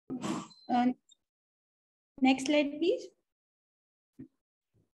Next slide, please.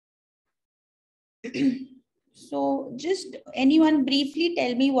 So just anyone briefly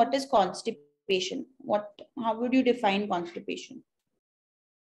tell me what is constipation? How would you define constipation?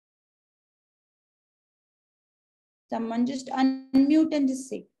 Someone just unmute and just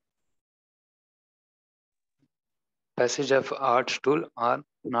say. Passage of hard stool or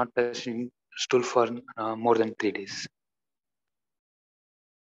not passing stool for more than 3 days.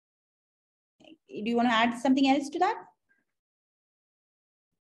 Do you want to add something else to that?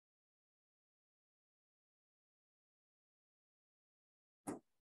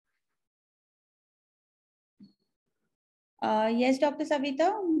 Yes, Dr.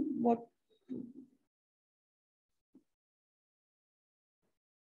 Savita, what?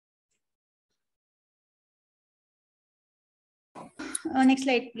 Next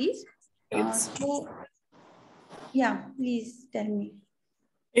slide, please. So, yeah, please tell me.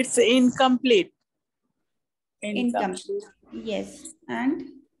 It's incomplete. Incomplete. Yes, and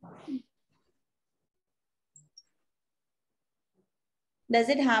does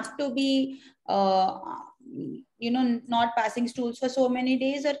it have to be, not passing stools for so many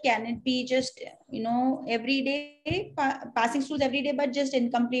days, or can it be just, every day, passing stools every day, but just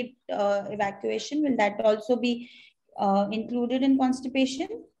incomplete evacuation? Will that also be included in constipation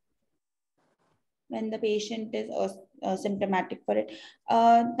when the patient is symptomatic for it?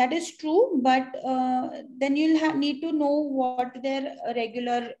 That is true, but then you'll need to know what their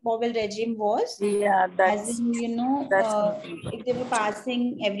regular bowel regime was. Yeah, that's, as in, if they were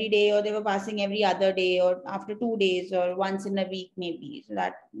passing every day, or they were passing every other day, or after 2 days, or once in a week maybe. So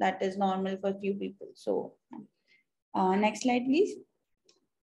that is normal for few people. So next slide, please.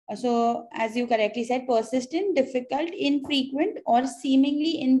 So as you correctly said, persistent, difficult, infrequent, or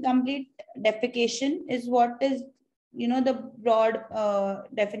seemingly incomplete defecation is what is, the broad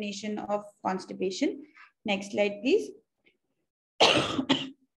definition of constipation. Next slide, please.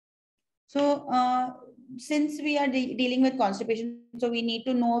 So since we are dealing with constipation, so we need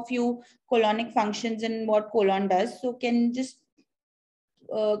to know a few colonic functions and what colon does. So can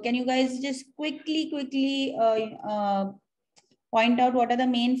you guys just quickly point out what are the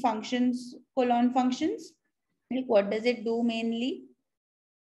main functions, colon functions? Like what does it do mainly?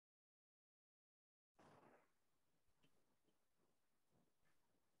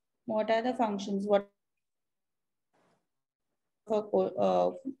 What are the functions? Like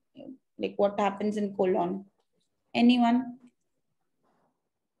what happens in colon? Anyone?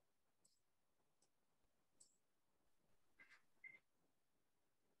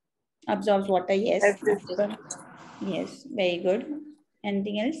 Absorbs water, yes. Yes, very good.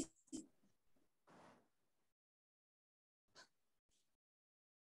 Anything else?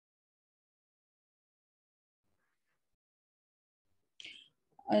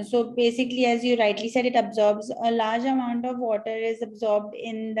 So basically, as you rightly said, it absorbs a large amount of water is absorbed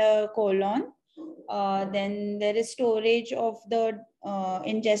in the colon. Then there is storage of the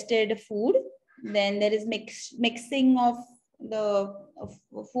ingested food. Then there is mixing of the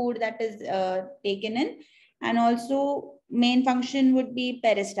food that is taken in. And also main function would be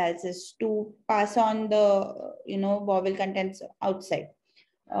peristalsis, to pass on the, bowel contents outside.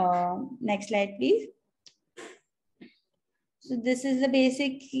 Next slide, please. So this is the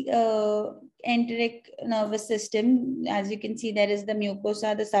basic enteric nervous system. As you can see, there is the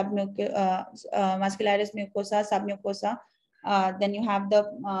mucosa, the muscularis mucosa, submucosa. Then you have the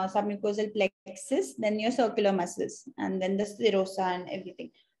submucosal plexus, then your circular muscles, and then the serosa and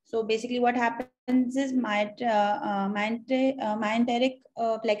everything. So basically what happens is myenteric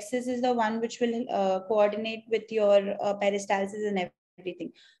plexus is the one which will coordinate with your peristalsis and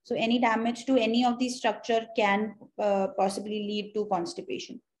everything. So any damage to any of these structure can possibly lead to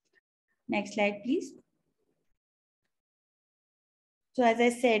constipation. Next slide, please. So as I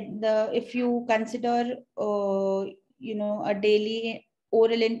said, if you consider, a daily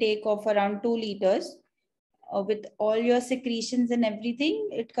oral intake of around 2 liters, with all your secretions and everything,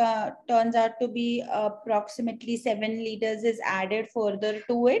 it turns out to be approximately 7 liters is added further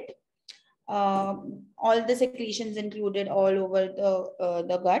to it. All the secretions included all over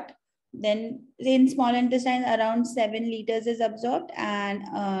the gut. Then in small intestine, around 7 liters is absorbed, and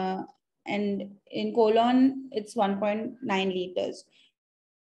in colon, it's 1.9 liters.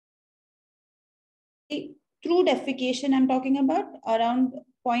 Through defecation, I'm talking about, around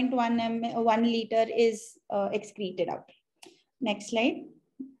 1 liter is excreted out. Next slide.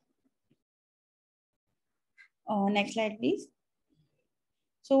 Next slide, please.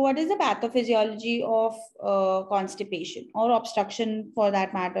 So what is the pathophysiology of constipation, or obstruction for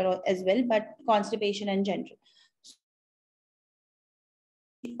that matter as well, but constipation in general?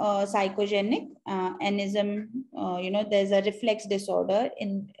 psychogenic anism. There's a reflex disorder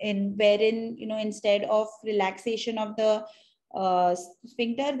in wherein, instead of relaxation of the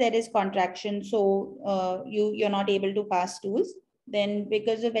sphincter, there is contraction. So you're not able to pass stools. Then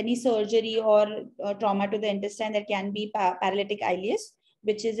because of any surgery or trauma to the intestine, there can be paralytic ileus,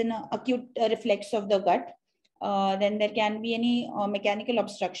 which is an acute reflex of the gut. Then there can be any mechanical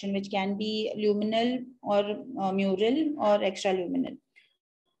obstruction, which can be luminal or mural or extraluminal.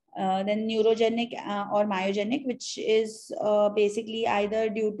 Then neurogenic or myogenic, which is basically either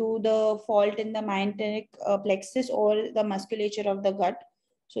due to the fault in the myogenic plexus or the musculature of the gut.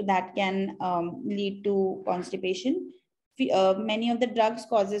 So that can lead to constipation. Many of the drugs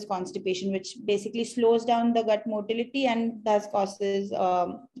causes constipation, which basically slows down the gut motility and thus causes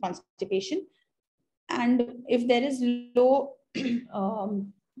constipation. And if there is low,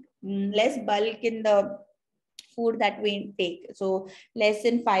 less bulk in the food that we take, so less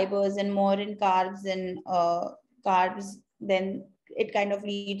in fibers and more in carbs and then it kind of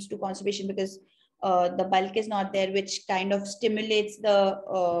leads to constipation, because the bulk is not there, which kind of stimulates the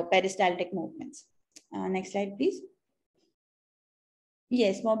peristaltic movements. Next slide, please.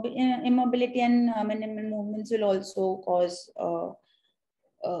 Yes, immobility and minimal movements will also cause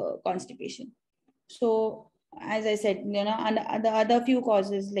constipation. So as I said, and the other few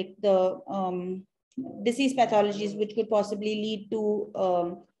causes like the disease pathologies which could possibly lead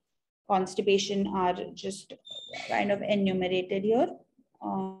to constipation are just kind of enumerated here.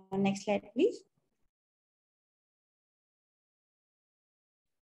 Next slide, please.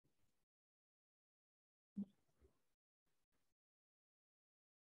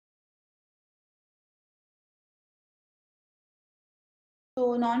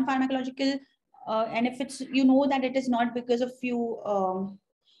 So non-pharmacological, and if it's, that it is not because of few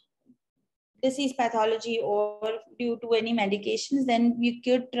disease pathology or due to any medications, then we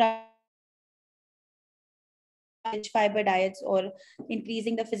could try rich fiber diets or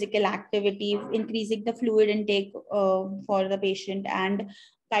increasing the physical activity, increasing the fluid intake for the patient, and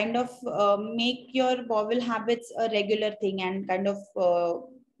kind of make your bowel habits a regular thing and kind of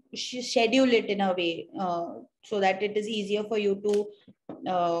schedule it in a way so that it is easier for you to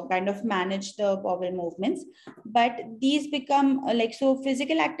kind of manage the bowel movements. But these become so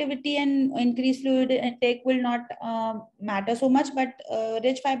physical activity and increased fluid intake will not matter so much, but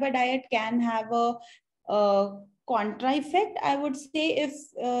rich fiber diet can have a contra effect, I would say, if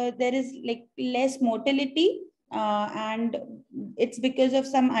there is less motility, and it's because of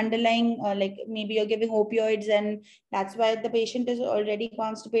some underlying maybe you're giving opioids and that's why the patient is already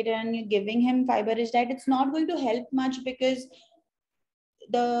constipated and you're giving him fiber rich diet. It's not going to help much, because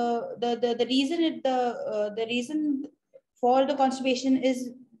the reason for the constipation is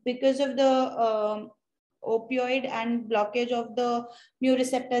because of the opioid and blockage of the mu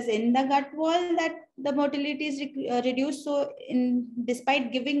receptors in the gut wall, that the motility is reduced. So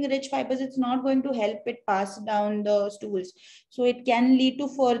despite giving rich fibers, it's not going to help it pass down the stools. So it can lead to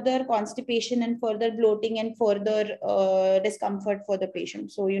further constipation and further bloating and further discomfort for the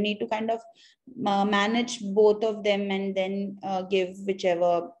patient. So you need to kind of manage both of them and then give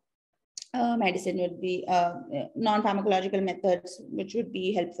whichever medicine would be non-pharmacological methods which would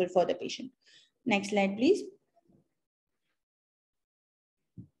be helpful for the patient. Next slide, please.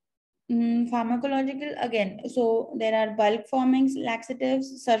 Pharmacological, again, so there are bulk forming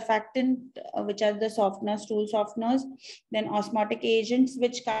laxatives, surfactant, which are the softeners, stool softeners, then osmotic agents,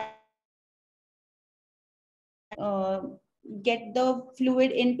 which get the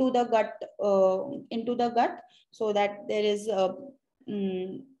fluid into the gut, so that there is a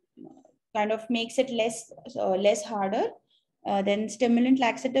kind of makes it less harder. Then stimulant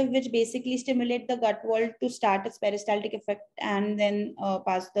laxative, which basically stimulate the gut wall to start its peristaltic effect and then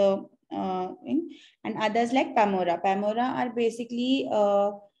pass the in. And others like Pamora. Pamora are basically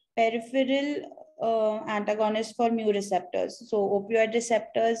peripheral antagonists for mu receptors. So opioid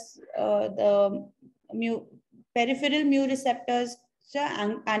receptors, the peripheral mu receptors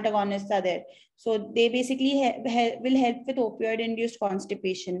antagonists are there. So they basically will help with opioid-induced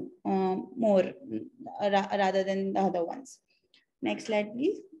constipation more rather than the other ones. Next slide,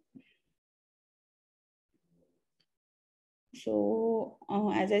 please. So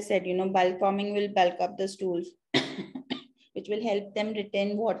as I said, bulk forming will bulk up the stools, which will help them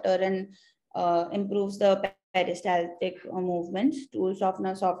retain water and improves the peristaltic movements. Stool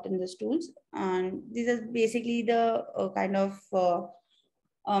softener soften the stools, and these are basically the kind of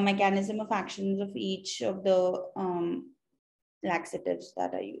mechanism of actions of each of the laxatives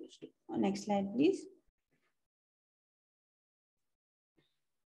that are used. Next slide, please.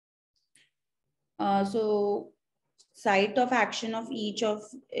 So site of action of each of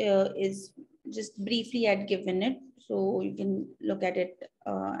is just briefly I'd given it. So you can look at it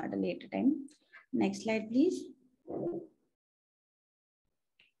at a later time. Next slide, please.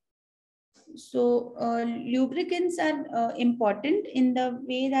 So lubricants are important in the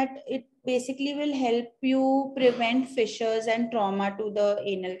way that it basically will help you prevent fissures and trauma to the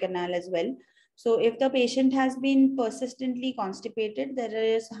anal canal as well. So if the patient has been persistently constipated, there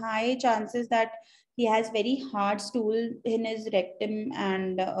is high chances that he has very hard stool in his rectum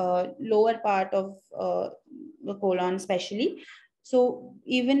and lower part of the colon especially. So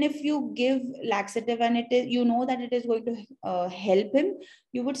even if you give laxative and it is, you know that it is going to help him,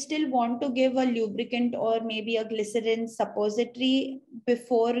 you would still want to give a lubricant or maybe a glycerin suppository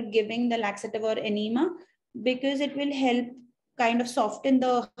before giving the laxative or enema, because it will help kind of soften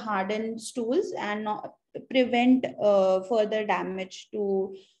the hardened stools and not prevent further damage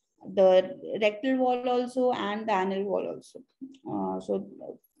to the rectal wall also and the anal wall also. So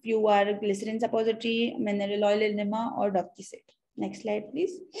you are glycerin suppository, mineral oil enema, or Docticet. Next slide,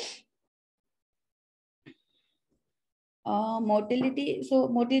 please. Motility. So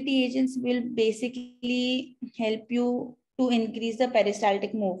motility agents will basically help you to increase the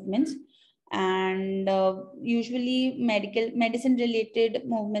peristaltic movements, and usually medicine related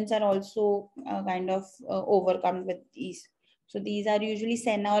movements are also kind of overcome with these. So these are usually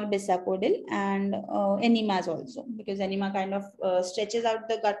senna or bisacodyl, and enemas also, because enema kind of stretches out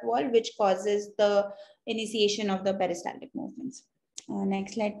the gut wall, which causes the initiation of the peristaltic movements.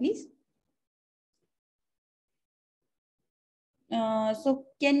 Next slide, please. So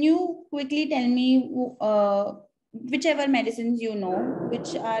can you quickly tell me whichever medicines you know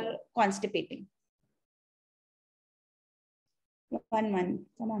which are constipating? One,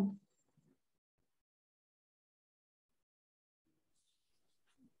 come on.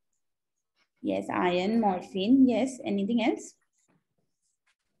 Yes, iron, morphine. Yes, anything else?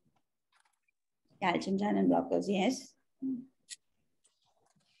 Calcium channel blockers. Yes.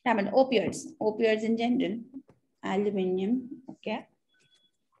 Opioids in general. Aluminium. Okay.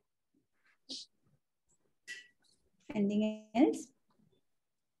 Anything else?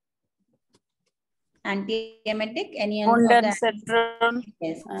 Antiemetic, any of the Ondansetron.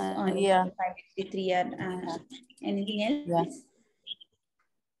 yes, Yeah. 563 anything else? Yeah.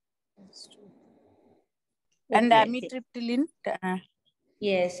 And Opiates, amitriptyline.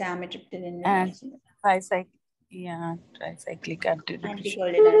 yes, amitriptyline will And also. tricyclic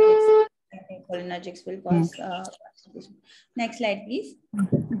antidepressant. Anticholinergics will cause constipation. Next slide, please.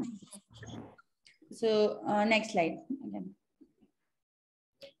 So next slide. Again.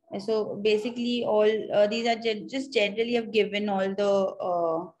 So basically all these are just generally have given all the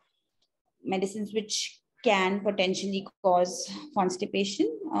medicines which can potentially cause constipation,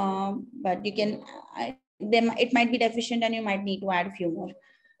 but you can it might be deficient and you might need to add a few more.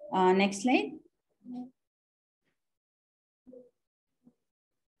 Next slide.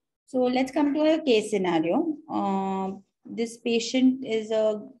 So let's come to a case scenario. This patient is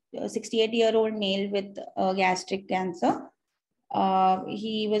a 68-year-old male with gastric cancer.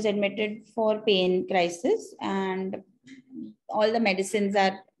 He was admitted for pain crisis and all the medicines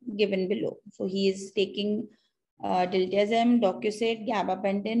are given below. So he is taking diltiazem, Docticet,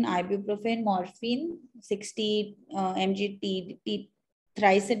 gabapentin, ibuprofen, morphine, 60 mg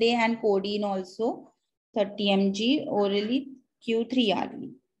thrice a day, and codeine also 30 mg orally, Q3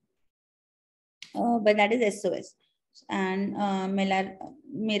 hourly. But that is SOS. And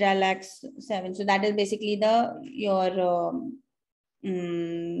Miralax 7. So that is basically your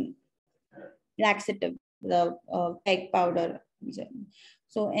laxative, the egg powder.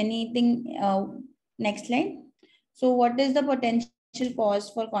 So anything, next slide. So what is the potential cause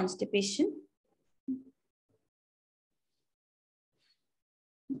for constipation?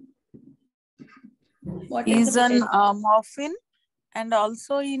 What is an morphine and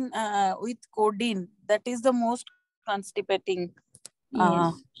also in with codeine. That is the most constipating.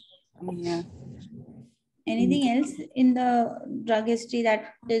 Yes. Yeah. Anything else in the drug history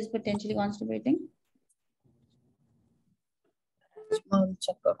that is potentially constipating? Small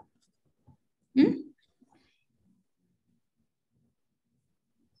checkup.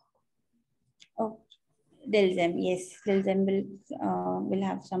 Oh, Dilzem. Yes, Dilzem will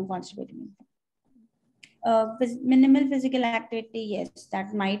have some constipating. Minimal physical activity, yes,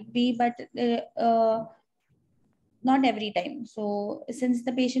 that might be, but not every time. So since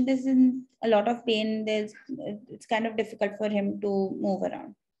the patient is in a lot of pain, it's kind of difficult for him to move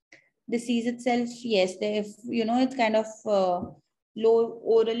around. Disease itself, yes, if you know it's kind of low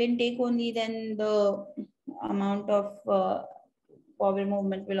oral intake only, then the amount of bowel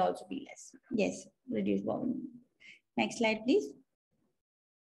movement will also be less. Yes, reduced bowel movement. Next slide, please.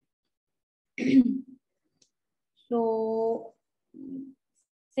 So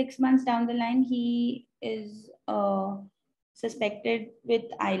 6 months down the line, he is suspected with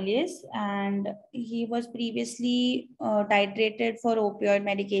ileus, and he was previously titrated for opioid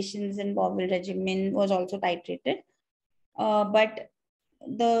medications, and bowel regimen was also titrated. But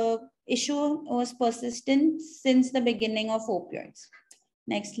the issue was persistent since the beginning of opioids.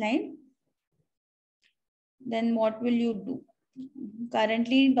 Next slide. Then what will you do?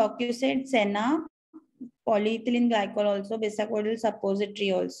 Currently, Docuset, Senna, polyethylene glycol also, bisacodyl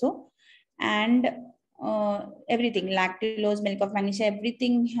suppository also, and everything, lactulose, milk of magnesia,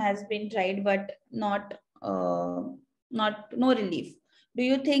 everything has been tried, but no relief. Do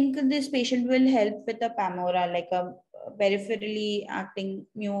you think this patient will help with a PAMORA, like a peripherally acting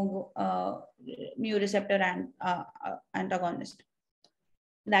mu receptor and antagonist?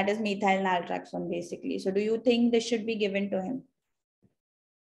 That is methyl naltrexone basically. So do you think this should be given to him?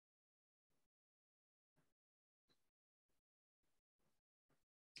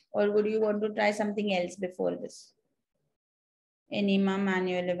 Or would you want to try something else before this? Enema,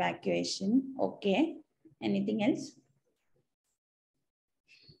 manual evacuation. Okay. Anything else?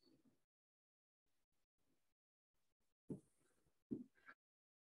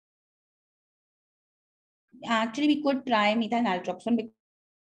 Actually, we could try methyl naltrexone because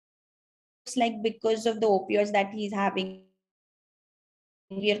it's like because of the opioids that he's having,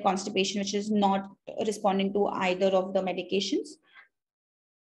 severe constipation, which is not responding to either of the medications.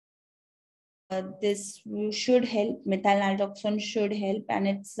 This should help. Methyl naltrexone should help, and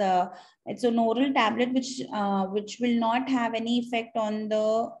it's an oral tablet which will not have any effect on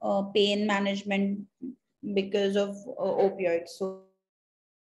the pain management because of opioids. So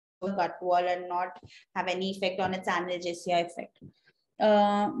gut wall and not have any effect on its analgesia effect.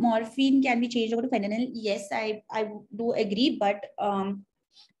 Morphine can be changed over to fentanyl. Yes, I do agree, but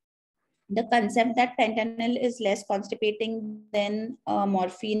the concept that fentanyl is less constipating than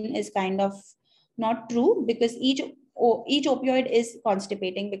morphine is kind of not true, because each opioid is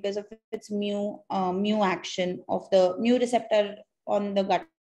constipating because of its mu action of the mu receptor on the gut.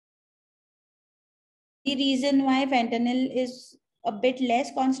 The reason why fentanyl is a bit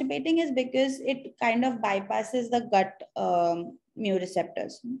less constipating is because it kind of bypasses the gut mu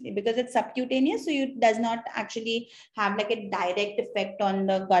receptors, because it's subcutaneous, so it does not actually have like a direct effect on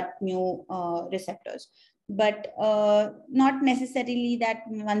the gut mu receptors. But not necessarily that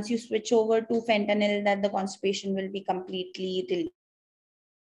once you switch over to fentanyl that the constipation will be completely relieved.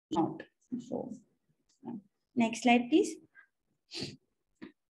 Not. So next slide, please.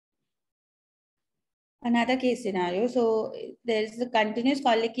 Another case scenario. So there's a continuous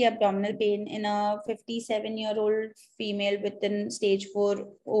colicky abdominal pain in a 57-year-old female with stage 4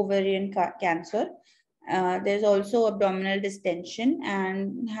 ovarian cancer. There's also abdominal distension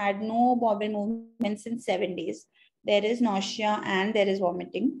and had no bowel movements in 7 days. There is nausea and there is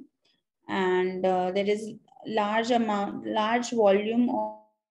vomiting, and there is large volume of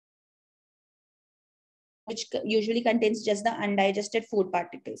which usually contains just the undigested food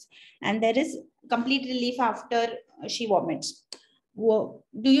particles, and there is complete relief after she vomits. Do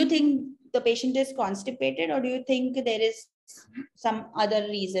you think the patient is constipated, or do you think there is some other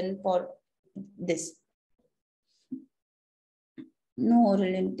reason for this? No oral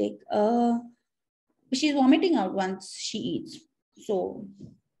intake. She's vomiting out once she eats. So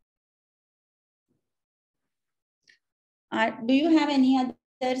do you have any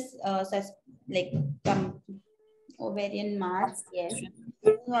others like ovarian mass? Yes.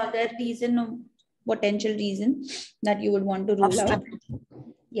 Any other reason, potential reason that you would want to rule out?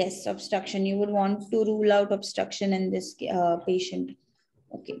 Yes, obstruction. You would want to rule out obstruction in this patient.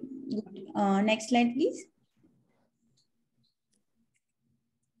 Okay. Good. Next slide, please.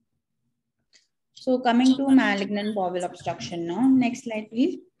 So coming to malignant bowel obstruction now. Next slide,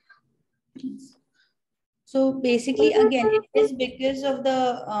 please. So basically, again, it is because of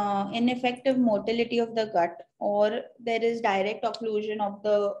the ineffective motility of the gut, or there is direct occlusion of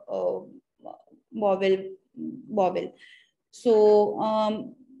the bowel.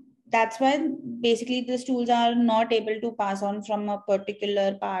 So that's why basically the stools are not able to pass on from a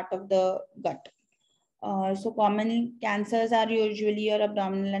particular part of the gut. So common cancers are usually your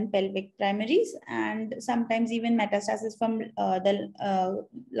abdominal and pelvic primaries, and sometimes even metastasis from the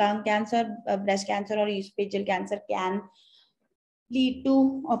lung cancer, breast cancer, or esophageal cancer can lead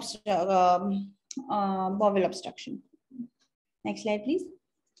to bowel obstruction. Next slide, please.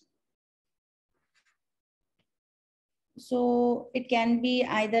 So it can be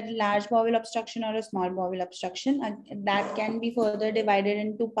either large bowel obstruction or a small bowel obstruction. That can be further divided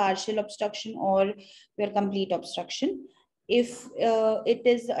into partial obstruction or your complete obstruction. If it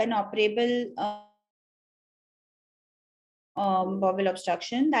is an operable bowel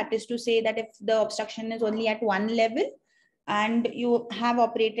obstruction, that is to say that if the obstruction is only at one level and you have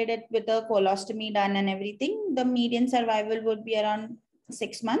operated it with a colostomy done and everything, the median survival would be around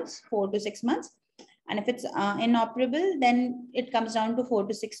 6 months, 4 to 6 months. And if it's inoperable, then it comes down to 4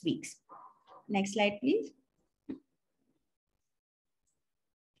 to 6 weeks. Next slide, please.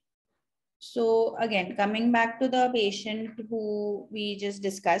 So again, coming back to the patient who we just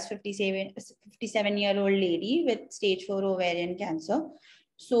discussed, 57-year-old lady with stage 4 ovarian cancer.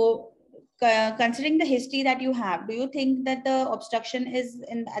 So considering the history that you have, do you think that the obstruction is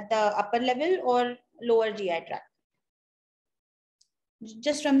at the upper level or lower GI tract?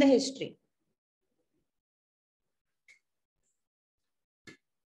 Just from the history.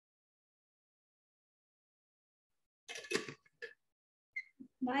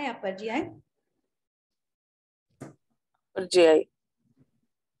 Why upper GI? Upper GI.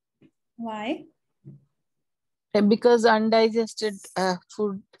 Why? Because undigested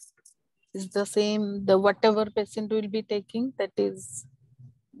food is the same, the whatever patient will be taking, that is,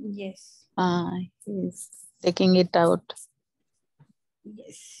 yes, he's taking it out.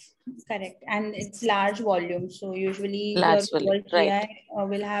 Yes, correct. And it's large volume. So usually Large your volume, GI right.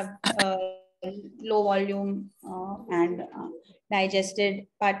 will have low volume and digested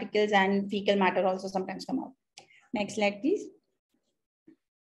particles, and fecal matter also sometimes come out. Next slide, please.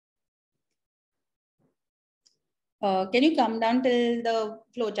 Can you come down till the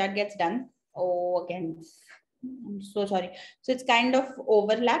flowchart gets done? Oh, again, I'm so sorry. So it's kind of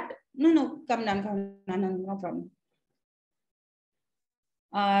overlapped. No, come down, no problem.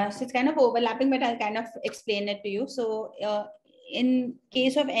 So it's kind of overlapping, but I'll kind of explain it to you. So in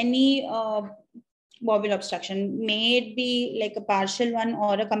case of any bowel obstruction, may it be like a partial one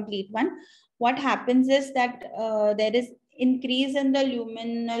or a complete one, what happens is that there is increase in the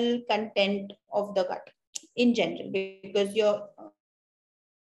luminal content of the gut in general, because you're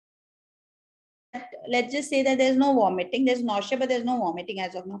let's just say that there's no vomiting, there's nausea, but there's no vomiting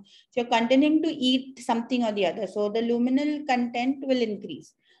as of now. So you're continuing to eat something or the other. So the luminal content will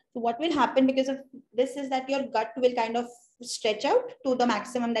increase. So what will happen because of this is that your gut will kind of stretch out to the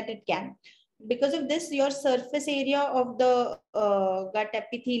maximum that it can. Because of this, your surface area of the gut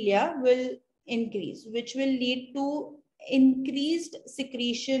epithelia will increase, which will lead to increased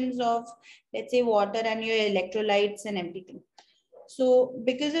secretions of, let's say, water and your electrolytes and everything. So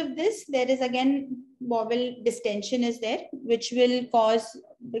because of this, there is again bowel distension is there, which will cause,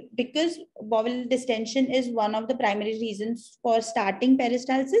 because bowel distension is one of the primary reasons for starting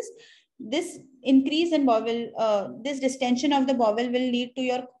peristalsis. This increase in bowel, this distension of the bowel will lead to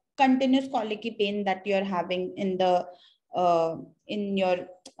your continuous colicky pain that you're having in the in your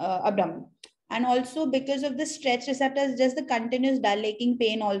abdomen. And also because of the stretch receptors, just the continuous dull aching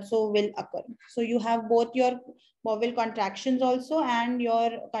pain also will occur. So you have both your bowel contractions also and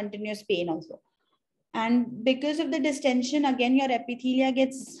your continuous pain also. And because of the distension, again, your epithelia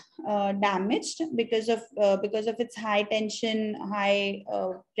gets damaged because of its high tension, high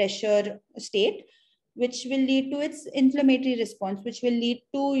pressure state, which will lead to its inflammatory response, which will lead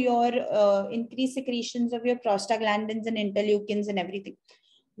to your increased secretions of your prostaglandins and interleukins and everything,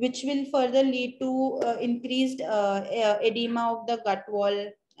 which will further lead to increased edema of the gut wall,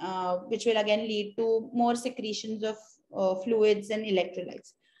 which will again lead to more secretions of fluids and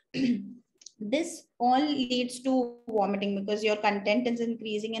electrolytes. This all leads to vomiting because your content is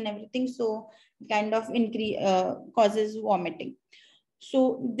increasing and everything. So kind of causes vomiting.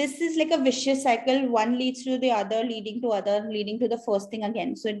 So this is like a vicious cycle. One leads to the other, leading to other, leading to the first thing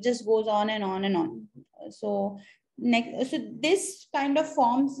again. So it just goes on and on and on. So next, so this kind of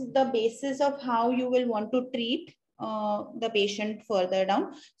forms the basis of how you will want to treat the patient further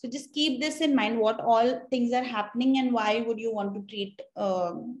down. So just keep this in mind, what all things are happening and why would you want to treat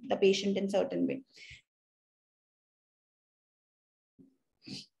the patient in certain way.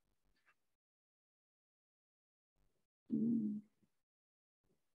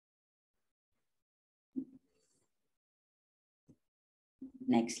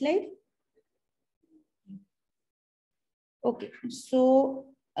 Next slide. Okay, so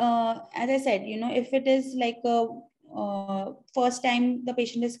as I said, if it is like a first time the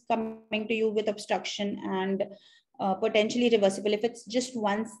patient is coming to you with obstruction and potentially reversible. If it's just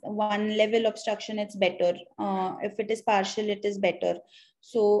one level obstruction, it's better. If it is partial, it is better.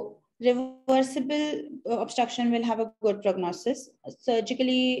 So Reversible obstruction will have a good prognosis.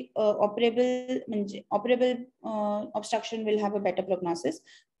 Surgically operable obstruction will have a better prognosis.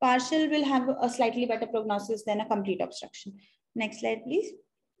 Partial will have a slightly better prognosis than a complete obstruction. Next slide, please.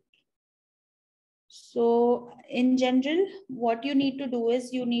 So in general, what you need to do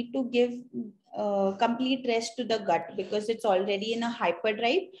is you need to give complete rest to the gut, because it's already in a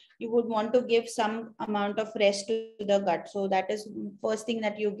hyperdrive. You would want to give some amount of rest to the gut. So that is first thing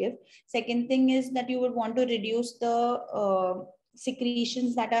that you give. Second thing is that you would want to reduce the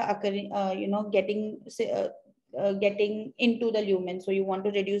secretions that are occurring, getting into the lumen. So you want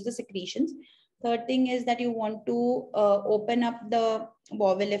to reduce the secretions. Third thing is that you want to open up the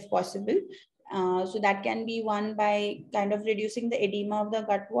bowel if possible. So that can be one by kind of reducing the edema of the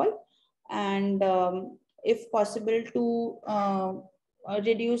gut wall, and if possible to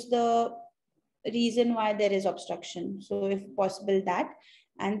reduce the reason why there is obstruction. So if possible that.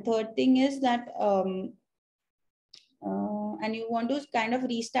 And third thing is that and you want to kind of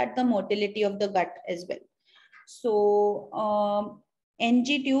restart the motility of the gut as well. So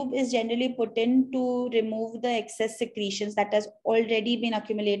NG tube is generally put in to remove the excess secretions that has already been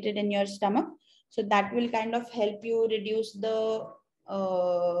accumulated in your stomach. So that will kind of help you reduce the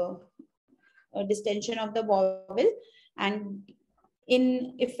distension of the bowel, and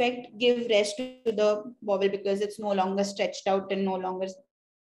in effect give rest to the bowel, because it's no longer stretched out and no longer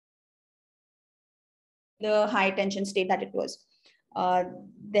the high tension state that it was.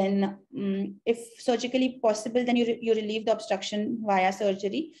 Then if surgically possible, then you relieve the obstruction via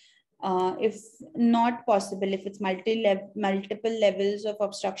surgery. If not possible, if it's multiple levels of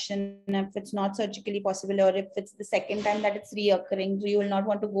obstruction, if it's not surgically possible, or if it's the second time that it's reoccurring, so you will not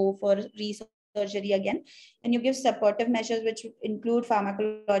want to go for surgery again, and you give supportive measures, which include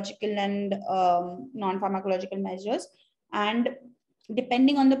pharmacological and non-pharmacological measures. And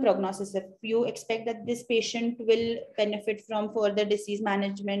depending on the prognosis, if you expect that this patient will benefit from further disease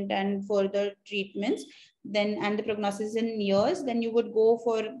management and further treatments, then, and the prognosis in years, then you would go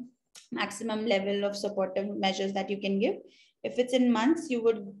for maximum level of supportive measures that you can give. If it's in months, you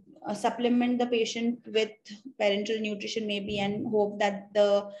would supplement the patient with parenteral nutrition maybe, and hope that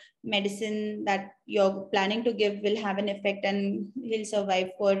the medicine that you're planning to give will have an effect and he'll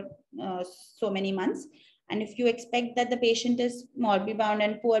survive for so many months. And if you expect that the patient is morbibound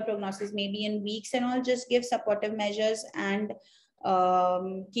and poor prognosis, maybe in weeks and all, just give supportive measures and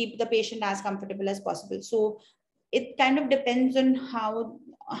keep the patient as comfortable as possible. So it kind of depends on how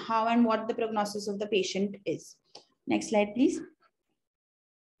and what the prognosis of the patient is. Next slide, please.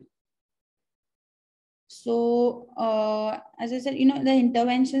 So as I said, the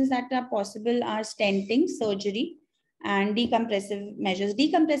interventions that are possible are stenting, surgery, and decompressive measures.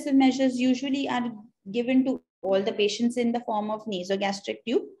 Decompressive measures usually are given to all the patients in the form of nasogastric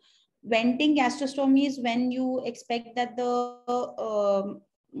tube. Venting gastrostomy is when you expect that the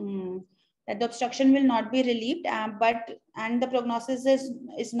obstruction will not be relieved, and the prognosis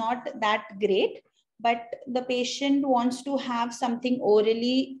is not that great, but the patient wants to have something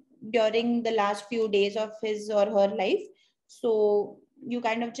orally during the last few days of his or her life. So you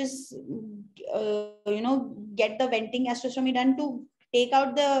kind of just get the venting gastrostomy done to take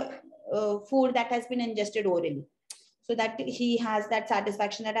out the food that has been ingested orally, so that he has that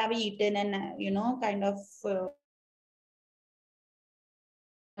satisfaction that I've eaten, and kind of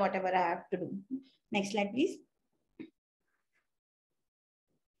whatever I have to do. Next slide, please.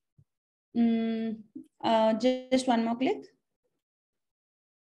 Just one more click.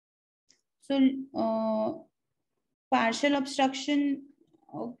 So partial obstruction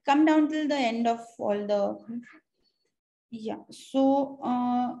come down till the end of all the. Yeah, so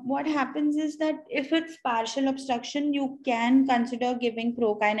what happens is that if it's partial obstruction, you can consider giving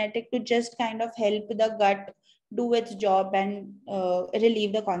prokinetic to just kind of help the gut do its job and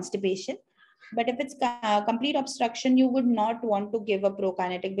relieve the constipation. But if it's complete obstruction, you would not want to give a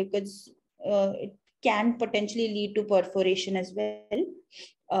prokinetic, because it can potentially lead to perforation as well.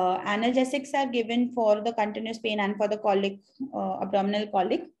 Analgesics are given for the continuous pain and for the colic, abdominal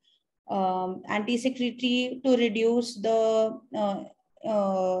colic. Anti-secretory to reduce the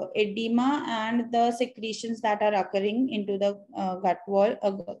edema and the secretions that are occurring into the gut wall,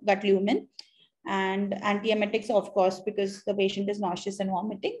 gut lumen. And antiemetics, of course, because the patient is nauseous and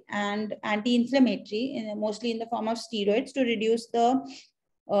vomiting, and anti-inflammatory, mostly in the form of steroids, to reduce the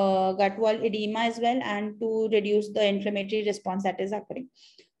gut wall edema as well, and to reduce the inflammatory response that is occurring.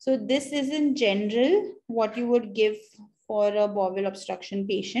 So this is in general what you would give for a bowel obstruction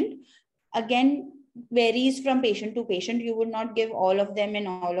patient. Again, varies from patient to patient. You would not give all of them in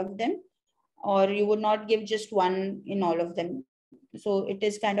all of them, or you would not give just one in all of them. So it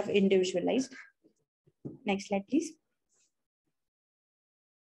is kind of individualized. Next slide, please.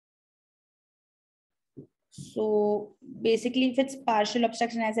 So basically, if it's partial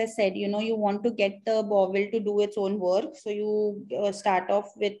obstruction, as I said, you want to get the bowel to do its own work. So you start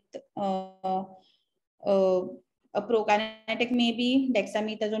off with uh, a prokinetic, maybe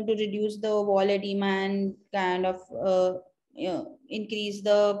dexamethasone, to reduce the wall edema and kind of increase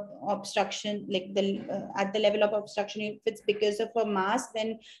the obstruction, like at the level of obstruction. If it's because of a mass,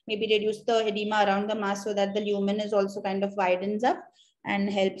 then maybe reduce the edema around the mass so that the lumen is also kind of widens up and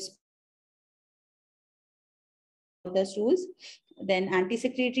helps the stools. Then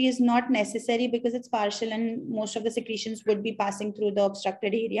anti-secretory is not necessary because it's partial and most of the secretions would be passing through the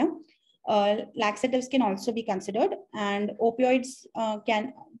obstructed area. Laxatives can also be considered, and opioids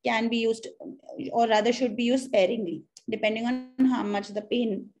can be used, or rather should be used sparingly, depending on how much the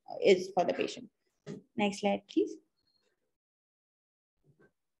pain is for the patient. Next slide, please.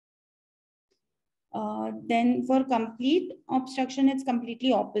 Then for complete obstruction, it's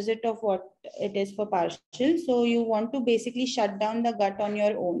completely opposite of what it is for partial. So you want to basically shut down the gut on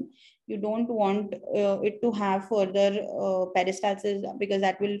your own. You don't want it to have further peristalsis, because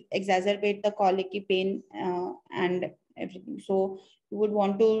that will exacerbate the colicky pain and everything. So you would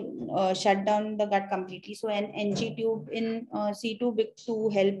want to shut down the gut completely. So an NG tube in C2 to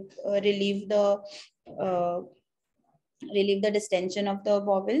help relieve the distension of the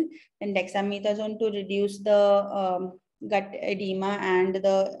bowel, and dexamethasone to reduce the gut edema and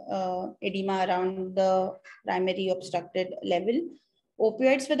the edema around the primary obstructed level.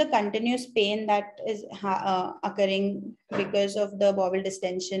 Opioids for the continuous pain that is occurring because of the bowel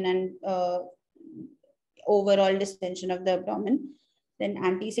distension and overall distension of the abdomen. Then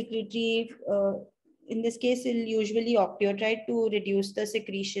anti-secretory, in this case, will usually octreotide to reduce the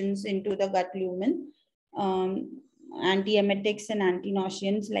secretions into the gut lumen. Antiemetics and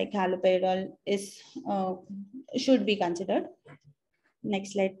antinauseants like haloperidol should be considered.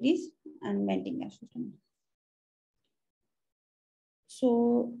 Next slide, please. And venting gas system.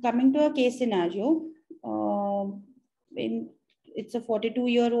 So coming to a case scenario, it's a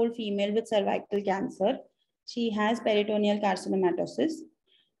 42-year-old female with cervical cancer. She has peritoneal carcinomatosis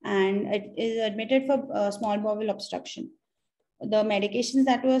and it is admitted for small bowel obstruction. The medications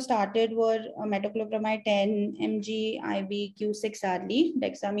that were started were metoclopramide 10 mg IV Q6 hourly,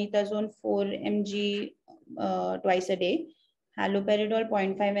 dexamethasone 4 mg twice a day, haloperidol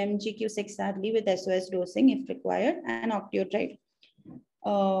 0.5 mg Q6 hourly with SOS dosing if required, and octreotide.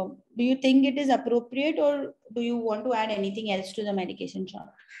 Do you think it is appropriate, or do you want to add anything else to the medication chart?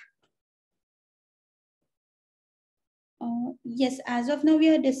 Yes, as of now, we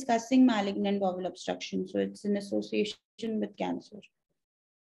are discussing malignant bowel obstruction. So it's in association with cancer.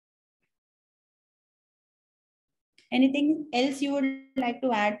 Anything else you would like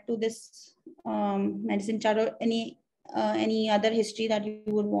to add to this medicine chart, or any other history that you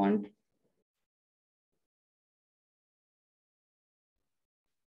would want?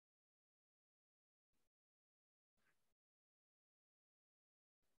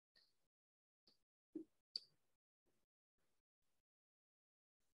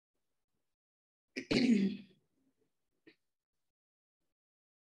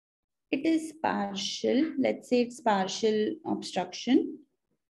 It is partial. Let's say it's partial obstruction.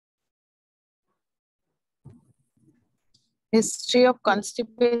 History of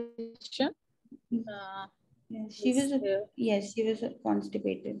constipation. She was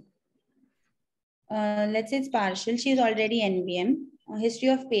constipated. Let's say it's partial. She is already NBM. History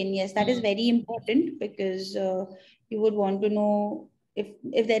of pain, yes, that is very important, because you would want to know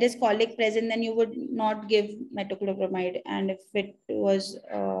if there is colic present, then you would not give metoclopramide, and if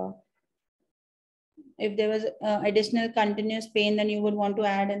there was additional continuous pain, then you would want to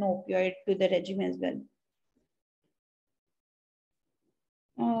add an opioid to the regimen as well.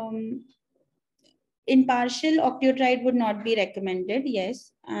 In partial, octreotide would not be recommended.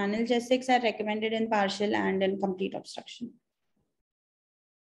 Yes, analgesics are recommended in partial and in complete obstruction.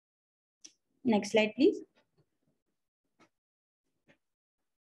 Next slide, please.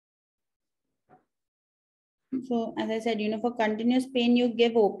 So as I said, for continuous pain, you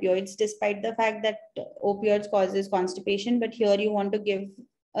give opioids, despite the fact that opioids causes constipation, but here you want to give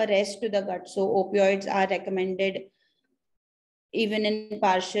a rest to the gut. So opioids are recommended even in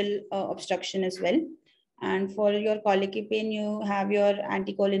partial obstruction as well. And for your colicky pain, you have your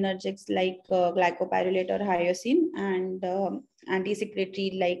anticholinergics like glycopyrrolate or hyoscine, and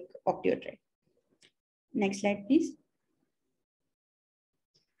anti-secretory like octreotide. Next slide, please.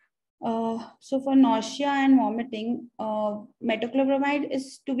 So for nausea and vomiting, metoclopramide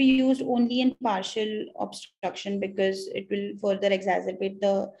is to be used only in partial obstruction because it will further exacerbate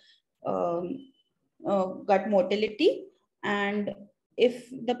the gut motility. And if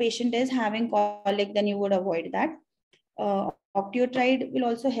the patient is having colic, then you would avoid that. Octreotide will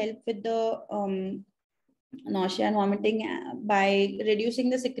also help with the nausea and vomiting by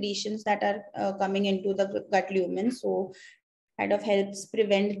reducing the secretions that are coming into the gut lumen. So kind of helps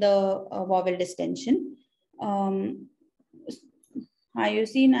prevent the bowel distension.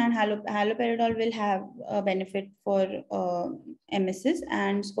 Hyoscine and haloperidol will have a benefit for emesis,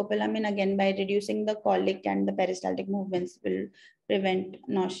 and scopolamine again by reducing the colic and the peristaltic movements will prevent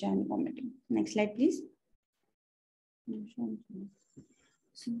nausea and vomiting. Next slide, please.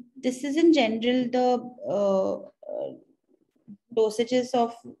 So this is in general the dosages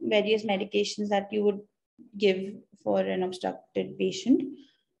of various medications that you would give for an obstructed patient,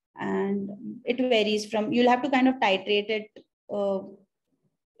 and it varies from, you'll have to kind of titrate it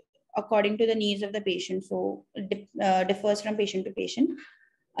according to the needs of the patient, so it differs from patient to patient.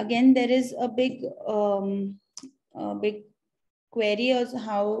 Again, there is a big query as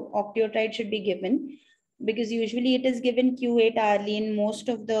how octreotide should be given, because usually it is given Q8 hourly in most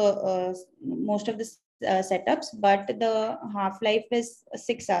of the setups, but the half-life is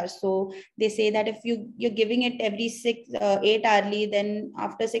 6 hours. So they say that if you're giving it every 8 hourly, then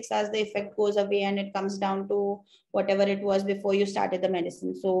after 6 hours the effect goes away and it comes down to whatever it was before you started the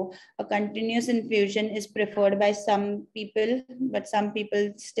medicine. So a continuous infusion is preferred by some people, but some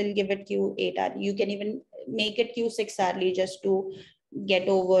people still give it Q8 hourly. You can even make it Q6 hourly just to get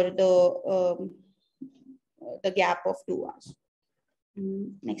over the gap of 2 hours.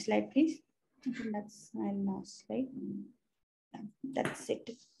 Next slide, please. I think that's my last slide. That's it.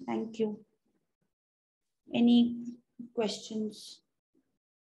 Thank you. Any questions?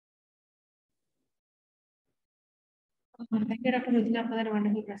 Thank you, Dr. Rutula, for that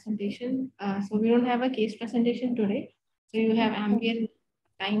wonderful presentation. So we don't have a case presentation today, so you have ample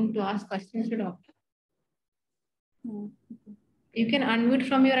time to ask questions to doctor. You can unmute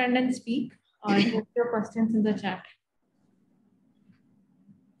from your end and speak, or put your questions in the chat.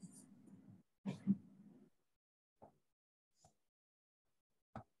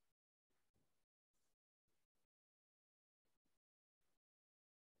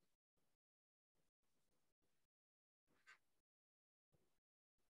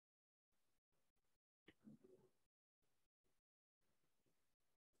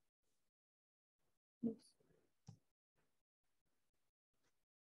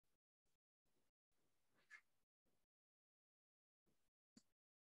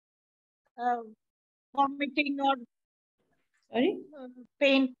 Vomiting or Sorry?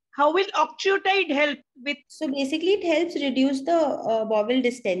 pain. How will octreotide help with? So basically it helps reduce the bowel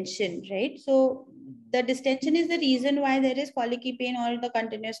distension, right? So the distension is the reason why there is colicky pain or the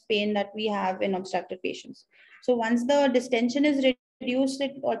continuous pain that we have in obstructed patients. So once the distension is reduced,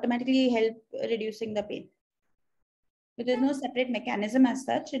 it automatically helps reducing the pain. So there's no separate mechanism as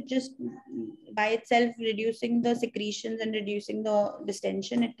such. It just by itself reducing the secretions and reducing the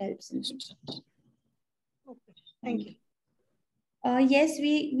distension, it helps. Okay, thank you. Yes,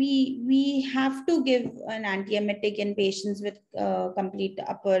 we have to give an antiemetic in patients with complete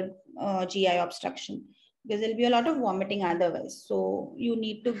upper GI obstruction, because there'll be a lot of vomiting otherwise. So you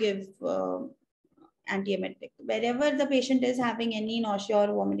need to give antiemetic. Wherever the patient is having any nausea or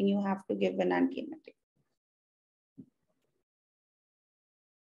vomiting, you have to give an antiemetic.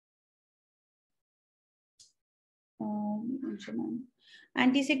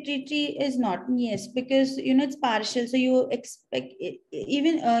 Antisecretory is not, yes, because it's partial, so you expect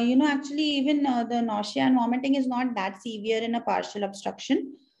even actually even the nausea and vomiting is not that severe in a partial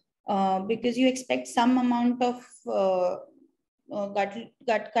obstruction, because you expect some amount of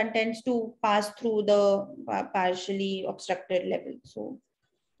gut contents to pass through the partially obstructed level. So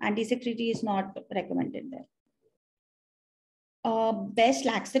antisecretory is not recommended there. Best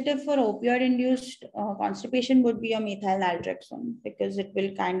laxative for opioid-induced constipation would be a methyl naltrexone, because it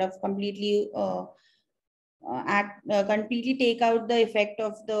will kind of completely completely take out the effect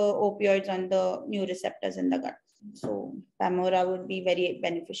of the opioids on the new receptors in the gut. So Pamora would be very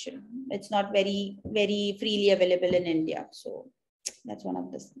beneficial. It's not very freely available in India, so that's one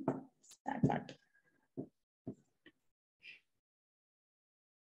of the sad part.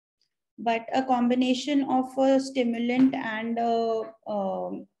 But a combination of a stimulant and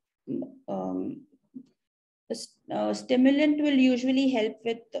stimulant will usually help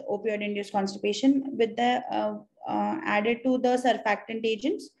with opioid-induced constipation, with the added to the surfactant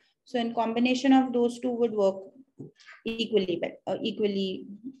agents. So in combination of those two would work equally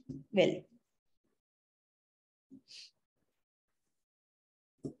well.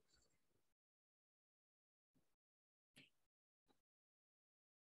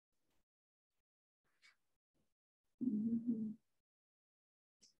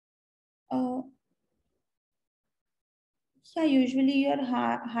 Yeah, usually your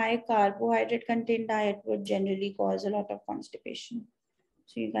high carbohydrate content diet would generally cause a lot of constipation.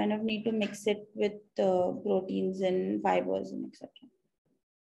 So you kind of need to mix it with proteins and fibers and etc.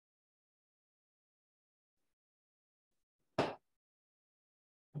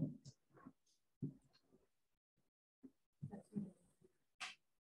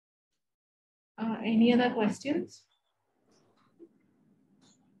 Any other questions?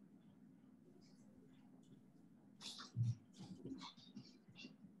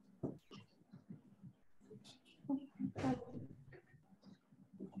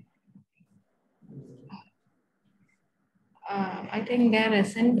 I think there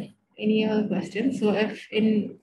isn't any other questions. So if in